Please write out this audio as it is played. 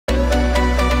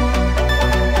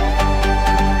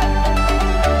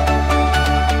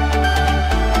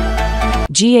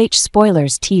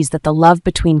Spoilers tease that the love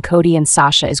between Cody and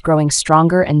Sasha is growing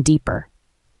stronger and deeper.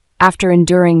 After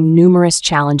enduring numerous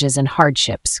challenges and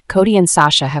hardships, Cody and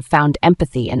Sasha have found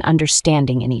empathy and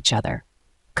understanding in each other.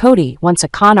 Cody, once a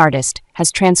con artist,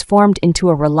 has transformed into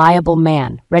a reliable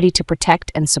man, ready to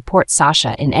protect and support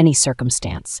Sasha in any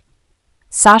circumstance.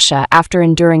 Sasha, after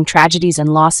enduring tragedies and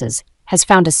losses, has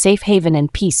found a safe haven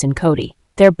and peace in Cody.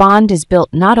 Their bond is built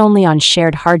not only on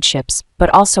shared hardships, but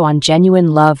also on genuine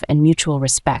love and mutual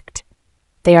respect.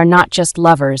 They are not just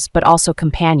lovers, but also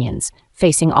companions,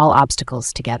 facing all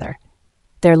obstacles together.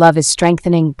 Their love is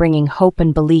strengthening, bringing hope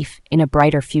and belief in a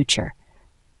brighter future.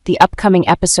 The upcoming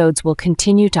episodes will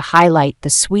continue to highlight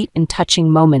the sweet and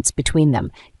touching moments between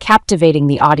them, captivating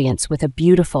the audience with a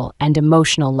beautiful and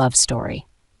emotional love story.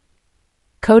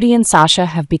 Cody and Sasha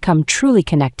have become truly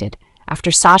connected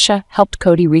after Sasha helped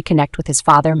Cody reconnect with his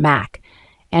father, Mac,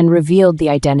 and revealed the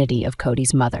identity of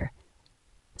Cody's mother.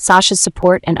 Sasha's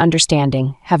support and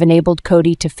understanding have enabled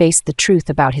Cody to face the truth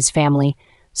about his family,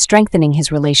 strengthening his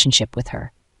relationship with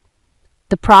her.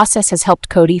 The process has helped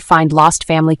Cody find lost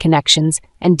family connections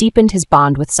and deepened his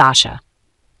bond with Sasha.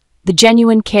 The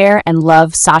genuine care and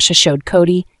love Sasha showed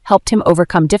Cody helped him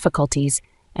overcome difficulties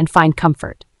and find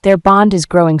comfort. Their bond is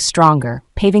growing stronger,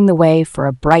 paving the way for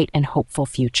a bright and hopeful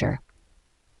future.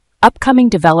 Upcoming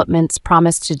developments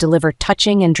promise to deliver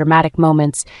touching and dramatic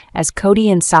moments as Cody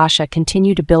and Sasha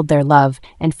continue to build their love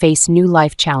and face new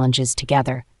life challenges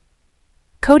together.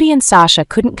 Cody and Sasha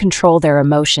couldn't control their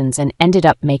emotions and ended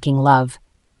up making love.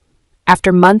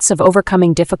 After months of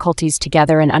overcoming difficulties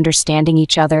together and understanding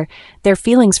each other, their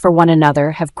feelings for one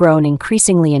another have grown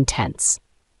increasingly intense.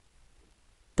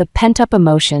 The pent-up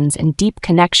emotions and deep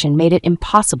connection made it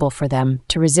impossible for them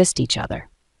to resist each other.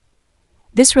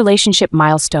 This relationship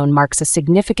milestone marks a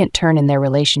significant turn in their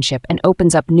relationship and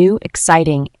opens up new,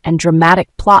 exciting, and dramatic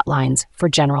plot lines for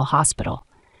General Hospital.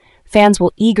 Fans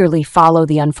will eagerly follow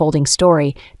the unfolding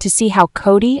story to see how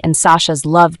Cody and Sasha's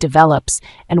love develops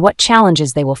and what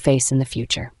challenges they will face in the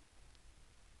future.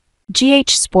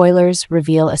 Spoilers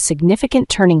reveal a significant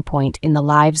turning point in the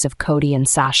lives of Cody and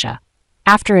Sasha.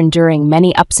 After enduring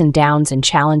many ups and downs and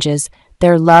challenges,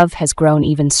 their love has grown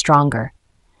even stronger.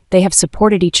 They have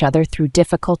supported each other through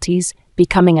difficulties,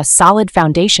 becoming a solid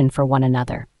foundation for one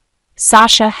another.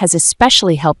 Sasha has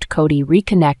especially helped Cody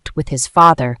reconnect with his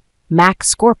father, Mac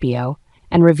Scorpio,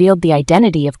 and revealed the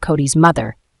identity of Cody's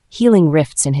mother, healing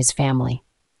rifts in his family.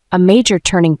 A major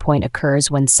turning point occurs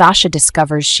when Sasha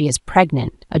discovers she is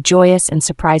pregnant, a joyous and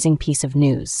surprising piece of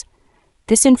news.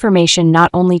 This information not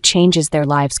only changes their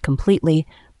lives completely,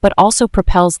 but also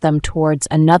propels them towards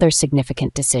another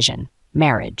significant decision: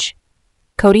 marriage.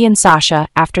 Cody and Sasha,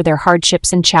 after their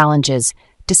hardships and challenges,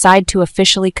 decide to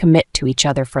officially commit to each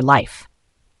other for life.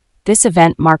 This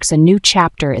event marks a new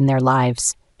chapter in their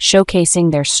lives,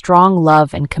 showcasing their strong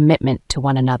love and commitment to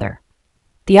one another.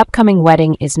 The upcoming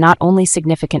wedding is not only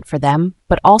significant for them,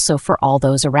 but also for all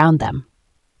those around them.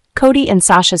 Cody and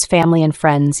Sasha's family and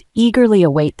friends eagerly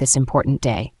await this important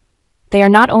day. They are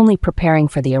not only preparing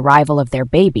for the arrival of their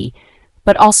baby,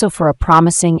 but also for a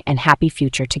promising and happy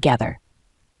future together.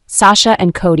 Sasha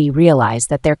and Cody realize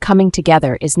that their coming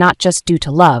together is not just due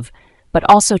to love, but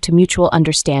also to mutual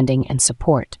understanding and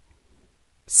support.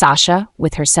 Sasha,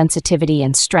 with her sensitivity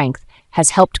and strength,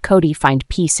 has helped Cody find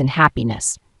peace and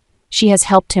happiness. She has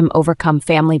helped him overcome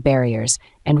family barriers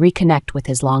and reconnect with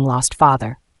his long-lost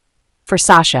father. For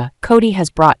Sasha, Cody has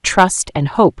brought trust and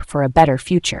hope for a better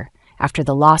future after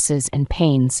the losses and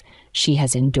pains she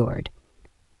has endured.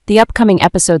 The upcoming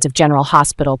episodes of General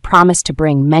Hospital promise to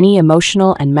bring many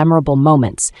emotional and memorable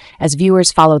moments as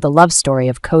viewers follow the love story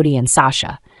of Cody and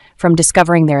Sasha, from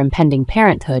discovering their impending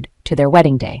parenthood to their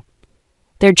wedding day.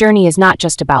 Their journey is not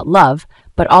just about love,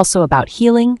 but also about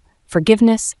healing,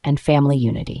 forgiveness, and family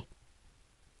unity.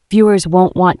 Viewers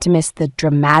won't want to miss the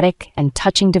dramatic and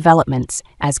touching developments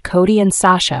as Cody and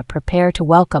Sasha prepare to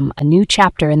welcome a new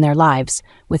chapter in their lives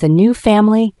with a new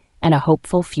family and a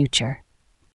hopeful future.